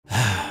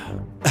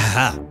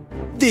Aha!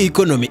 The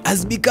economy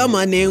has become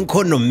an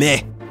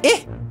economy.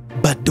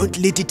 But don't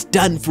let it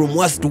turn from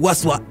worse to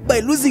worse by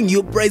losing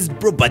your prized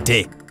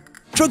property.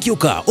 Track your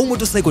car or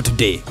motorcycle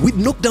today with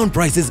knockdown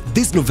prices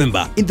this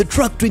November in the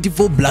Track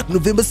 24 Black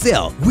November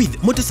sale,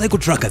 with motorcycle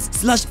trackers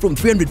slashed from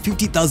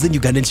 350,000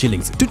 Ugandan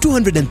shillings to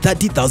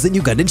 230,000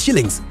 Ugandan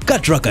shillings. Car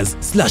trackers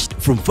slashed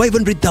from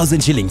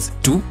 500,000 shillings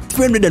to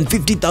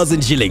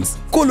 350,000 shillings.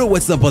 Call or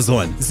WhatsApp us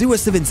on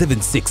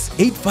 0776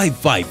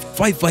 855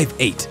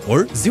 558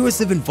 or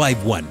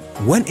 0751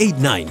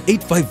 189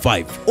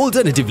 855.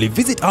 Alternatively,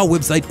 visit our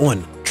website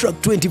on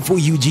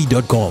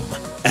truck24ug.com.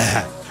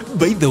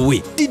 By the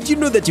way, did you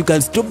know that you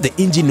can stop the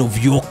engine of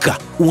your car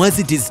once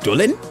it is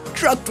stolen?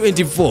 Truck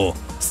 24,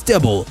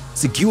 stable,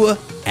 secure,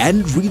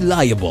 and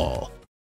reliable.